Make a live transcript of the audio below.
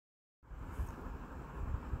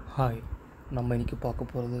Hi, நம்ம இன்றைக்கி பார்க்க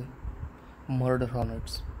போகிறது மர்டர்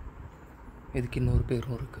ஹார்னட்ஸ். இதுக்கு இன்னொரு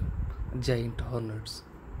பேரும் இருக்குது, ஜெயிண்ட் ஹார்னட்ஸ்.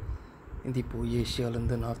 இது இப்போது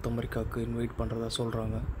ஏஷியாவிலேருந்து நார்த் அமெரிக்காவுக்கு இன்வைட் பண்ணுறதா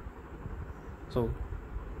சொல்கிறாங்க. ஸோ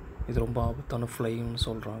இது ரொம்ப ஆபத்தான ஃப்ளைன்னு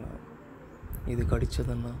சொல்கிறாங்க. இது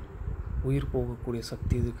கடித்ததுன்னா உயிர் போகக்கூடிய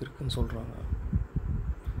சக்தி இதுக்கு இருக்குதுன்னு சொல்கிறாங்க.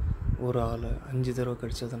 ஒரு ஆளை 5 தடவை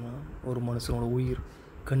கடித்ததுன்னா ஒரு மனுஷனோட உயிர்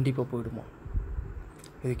கண்டிப்பாக போயிடுமா.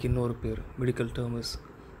 இதுக்கு இன்னொரு பேர், medical term is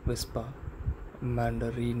Vespa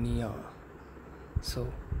மேண்டரினியா. So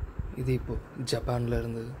இது இப்போது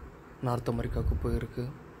ஜப்பான்லேருந்து நார்த் அமெரிக்காவுக்கு போயிருக்கு.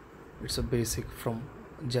 It's a basic from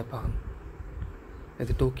Japan.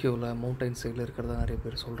 இது டோக்கியோவில் மவுண்டைன் சைடில் இருக்கிறதா நிறைய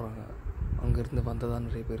பேர் சொல்கிறாங்க. அங்கேருந்து வந்ததாக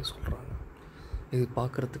நிறைய பேர் சொல்கிறாங்க. இது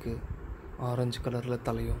பார்க்குறதுக்கு ஆரஞ்சு கலரில்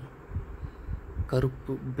தலையும்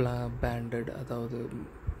கருப்பு பேண்டட், அதாவது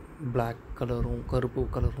பிளாக் கலரும் கருப்பு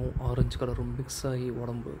கலரும் ஆரஞ்சு கலரும் மிக்ஸ் ஆகி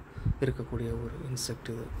உடம்பு இருக்கக்கூடிய ஒரு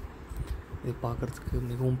இன்செக்ட். இது பார்க்குறதுக்கு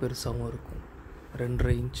மிகவும் பெருசாகவும் இருக்கும்.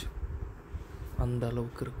 2.5 இன்ச் அந்த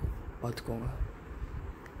அளவுக்கு இருக்கும், பார்த்துக்கோங்க.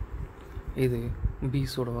 இது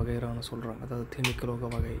பீஸோட வகைரான்னு சொல்கிறாங்க, அதாவது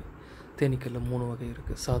தேனீக்களோட வகை. தேனீக்களில் 3 வகை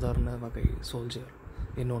இருக்குது. சாதாரண வகை சோல்ஜர்,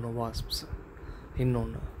 இன்னொன்று வாஸ்ப்ஸ்,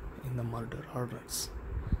 இன்னொன்று இந்த மர்டர் ஹார்னட்ஸ்,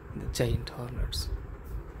 இந்த ஜெயிண்ட் ஹார்னட்ஸ்.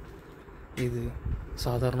 இது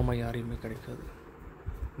சாதாரணமாக யாரையுமே கிடைக்காது.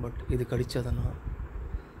 பட் இது கடித்ததுன்னா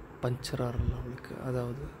பஞ்சர் ஆகிற லெவலுக்கு,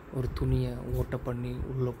 அதாவது ஒரு துணியை ஓட்டை பண்ணி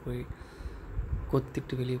உள்ளே போய்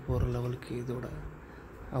கொத்திட்டு வெளியே போகிற லெவலுக்கு இதோட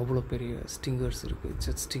அவ்வளோ பெரிய ஸ்டிங்கர்ஸ் இருக்குது.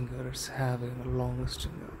 Jet Stinger, it's having long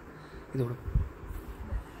Stinger. இதோட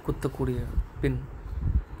குத்தக்கூடிய பின்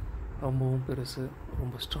ரொம்பவும் பெருசு,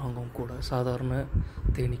 ரொம்ப ஸ்ட்ராங்கும் கூட. சாதாரண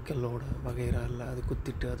தேனீக்களோட வகைரா இல்லை, அது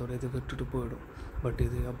குத்திட்டு அதோட இது விட்டுட்டு போயிடும். பட்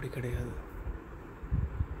இது அப்படி கிடையாது.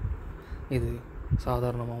 இது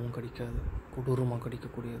சாதாரணமாகவும் கடிக்காது, கொடூரமாக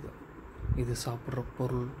கடிக்கக்கூடியது. இது சாப்பிட்ற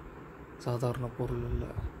பொருள் சாதாரண பொருள்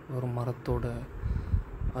இல்லை, ஒரு மரத்தோட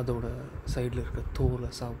அதோட சைடில் இருக்க தோலை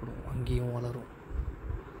சாப்பிடும், அங்கேயும் வளரும்.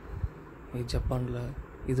 இது ஜப்பானில்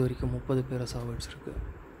இது வரைக்கும் 30 பேரை சாவடிச்சிருக்கு.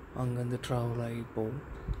 அங்கேருந்து ட்ராவல் ஆகி இப்போது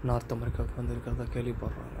நார்த் அமெரிக்காவுக்கு வந்து இருக்கிறதா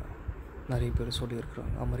கேள்விப்படுறாங்க. நிறைய பேர்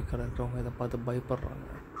சொல்லியிருக்கிறாங்க. அமெரிக்காவில் இருக்கிறவங்க இதை பார்த்து பயப்படுறாங்க.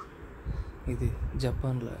 இது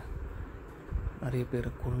ஜப்பானில் நிறைய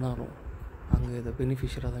பேரை கொன்னாலும் அங்கே இதை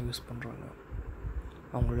பெனிஃபிஷியலாக தான் யூஸ் பண்ணுறாங்க.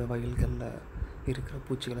 அவங்களோட வயல்களில் இருக்கிற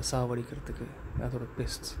பூச்சிகளை சாவடிக்கிறதுக்கு அதோட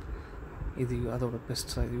பெஸ்ட்ஸ், இது அதோட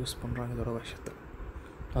பெஸ்ட்ஸாக இது யூஸ் பண்ணுறாங்க, இதோட விஷத்தை.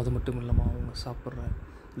 அது மட்டும் இல்லாமல் அவங்க சாப்பிட்ற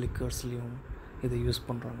லிக்கர்ஸ்லேயும் இதை யூஸ்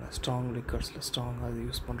பண்ணுறாங்க. ஸ்ட்ராங் லிக்கர்ஸில் ஸ்ட்ராங்காக இது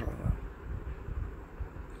யூஸ் பண்ணுறாங்க.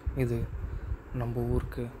 இது நம்ம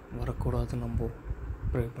ஊருக்கு வரக்கூடாதுன்னு நம்ம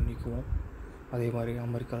ப்ரே பண்ணிக்குவோம். அதே மாதிரி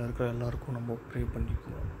அமெரிக்காவில் இருக்கிற எல்லாருக்கும் நம்ம ப்ரே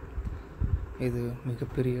பண்ணிக்குவோம். இது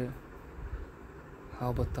மிகப்பெரிய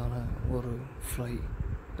ஆபத்தான ஒரு ஃப்ளை,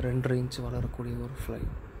 2.5 இன்ச் வளரக்கூடிய ஒரு ஃப்ளை.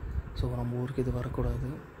 ஸோ நம்ம ஊருக்கு இது வரக்கூடாது.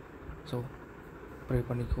 ஸோ ப்ரே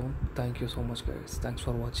பண்ணிக்குவோம். Thank you so much guys. Thanks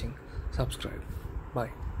for வாட்சிங். சப்ஸ்கிரைப்.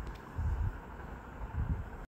 பாய்.